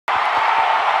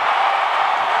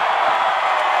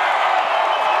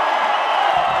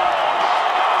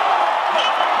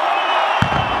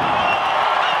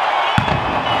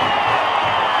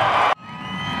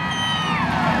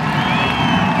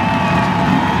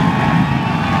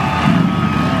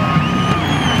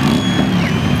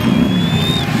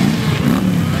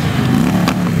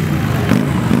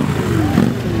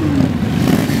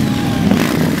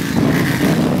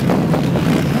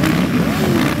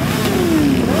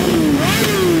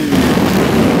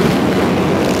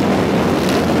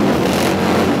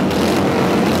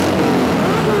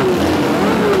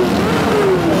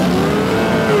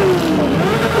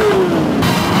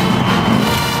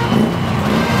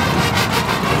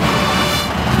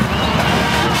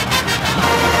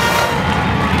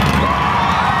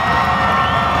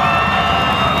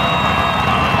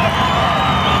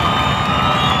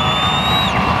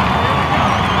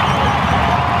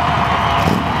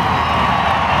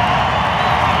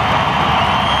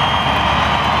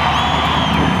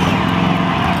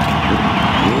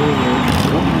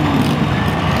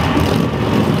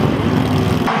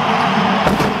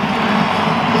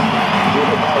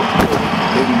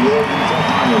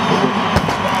Miners position.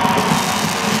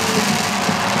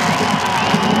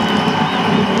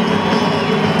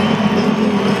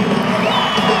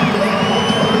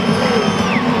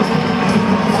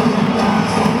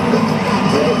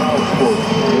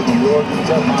 New York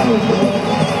UTEP Miners position.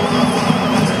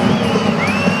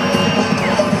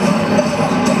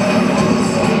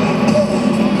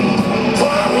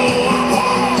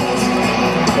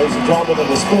 Ladies and gentlemen, in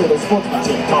the spirit of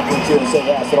sportsmanship, Conference USA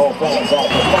asks that all fans act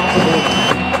responsibly.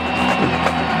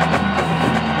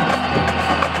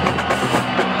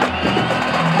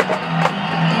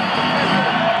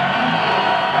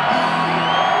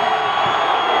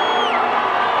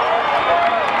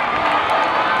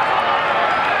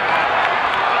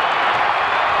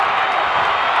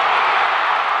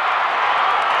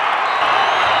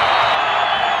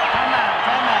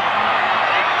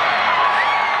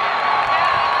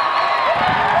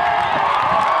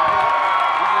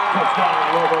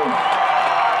 Touchdown, Lobos.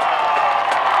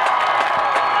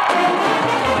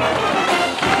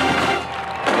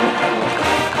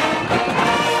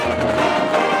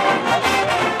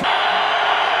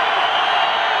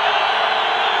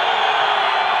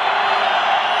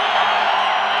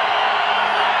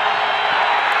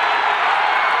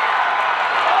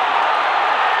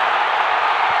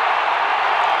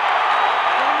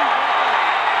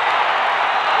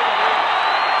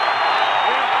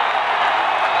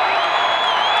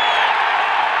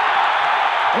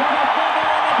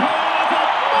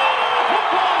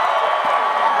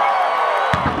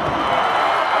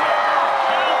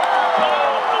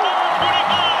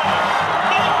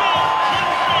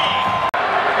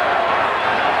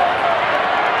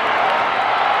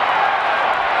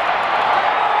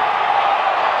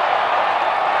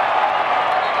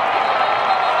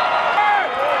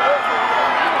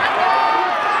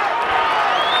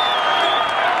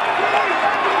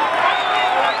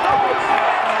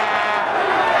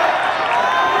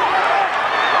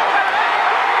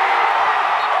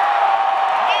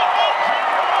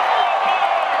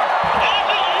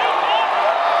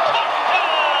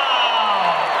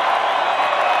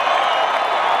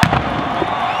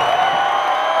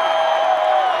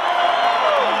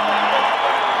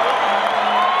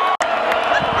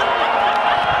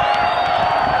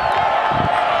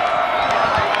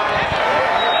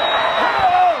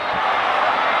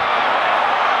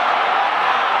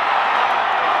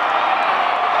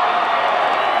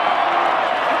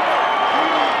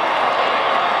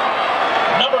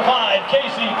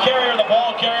 Carrier, the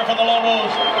ball carrier for the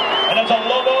Lobos, and it's a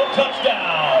Lobo touchdown.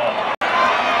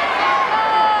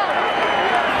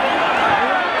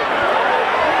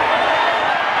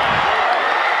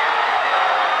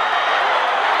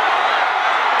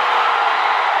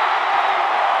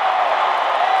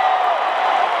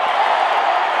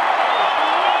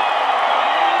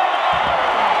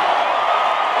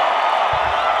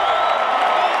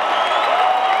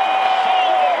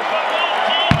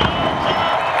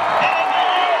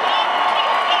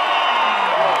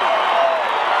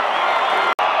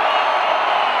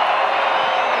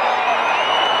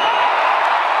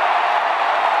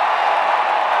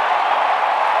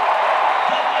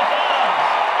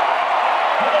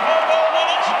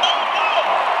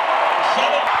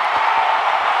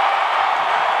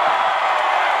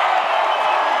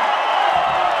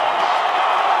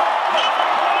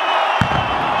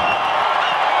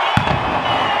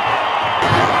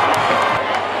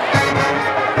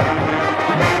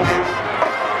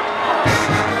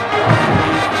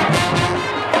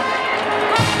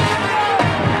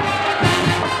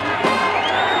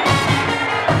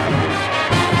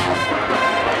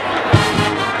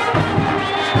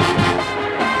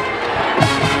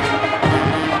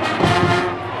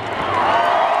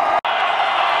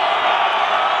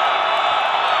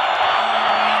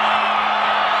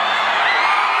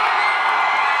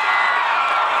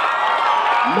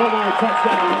 Lobo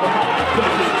touchdown, number 5,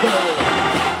 Coach Kugler.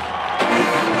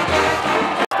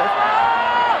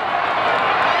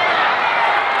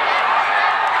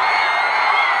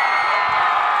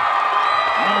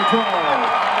 Number 12,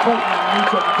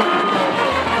 Coach Kugler.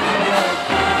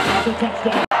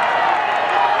 Touchdown.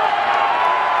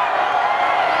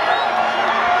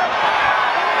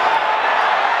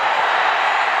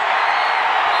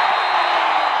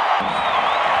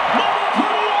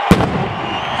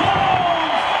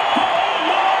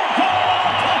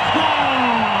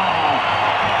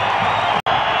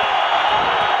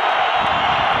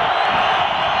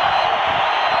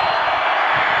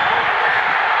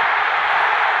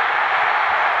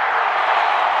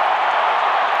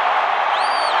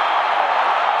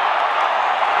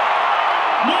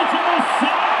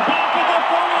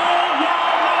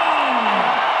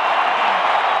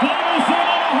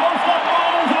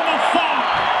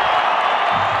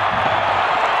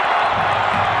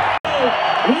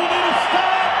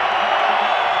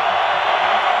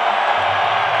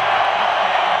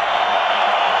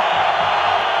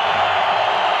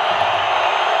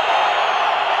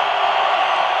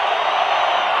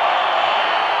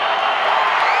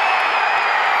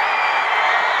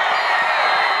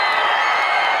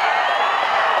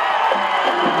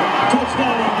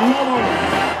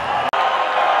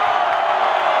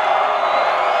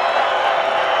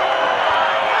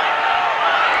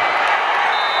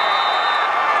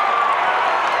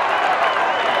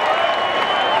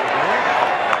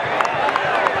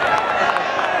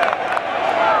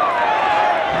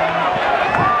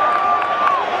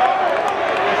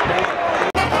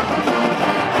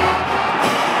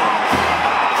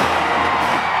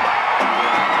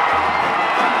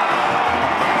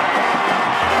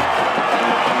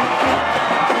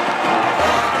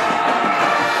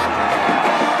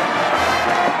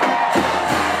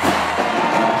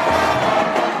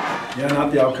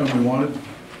 outcome we wanted.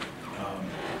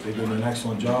 They did an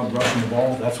excellent job rushing the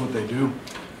ball. That's what they do.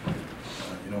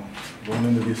 You know, going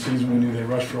into the season, we knew they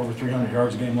rushed for over 300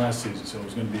 yards a game last season, so it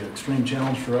was going to be an extreme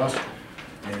challenge for us,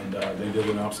 and they did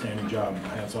an outstanding job.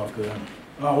 Hats off to them.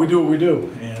 We do what we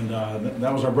do, and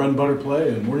that was our bread and butter play,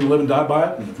 and we're going to live and die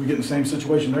by it. And if we get in the same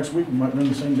situation next week, we might run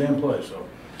the same damn play. So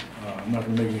I'm not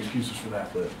going to make any excuses for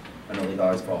that. But I know the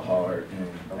guys fought hard,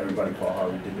 and everybody fought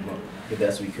hard. We did the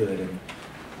best we could, and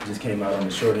just came out on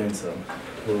the short end. So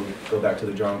we'll go back to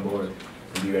the drawing board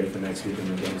and be ready for next week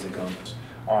and the games that come.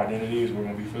 Our identity is we're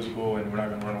going to be physical, and we're not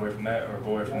going to run away from that or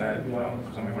go away from that. You know,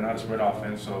 because I mean, we're not a spread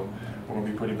offense, so we're going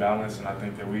to be pretty balanced. And I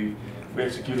think that we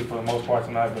executed for the most part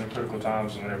tonight, but in critical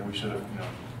times, whenever we should have, you know,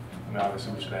 I mean,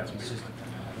 obviously we should have had some.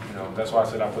 You know, that's why I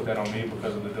said I put that on me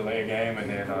because of the delay game, and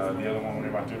then the other one,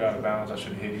 whenever I threw it out of bounds, I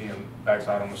should have hit him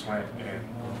backside on the slant, and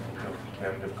you know, we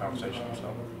have a different conversation.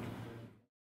 So.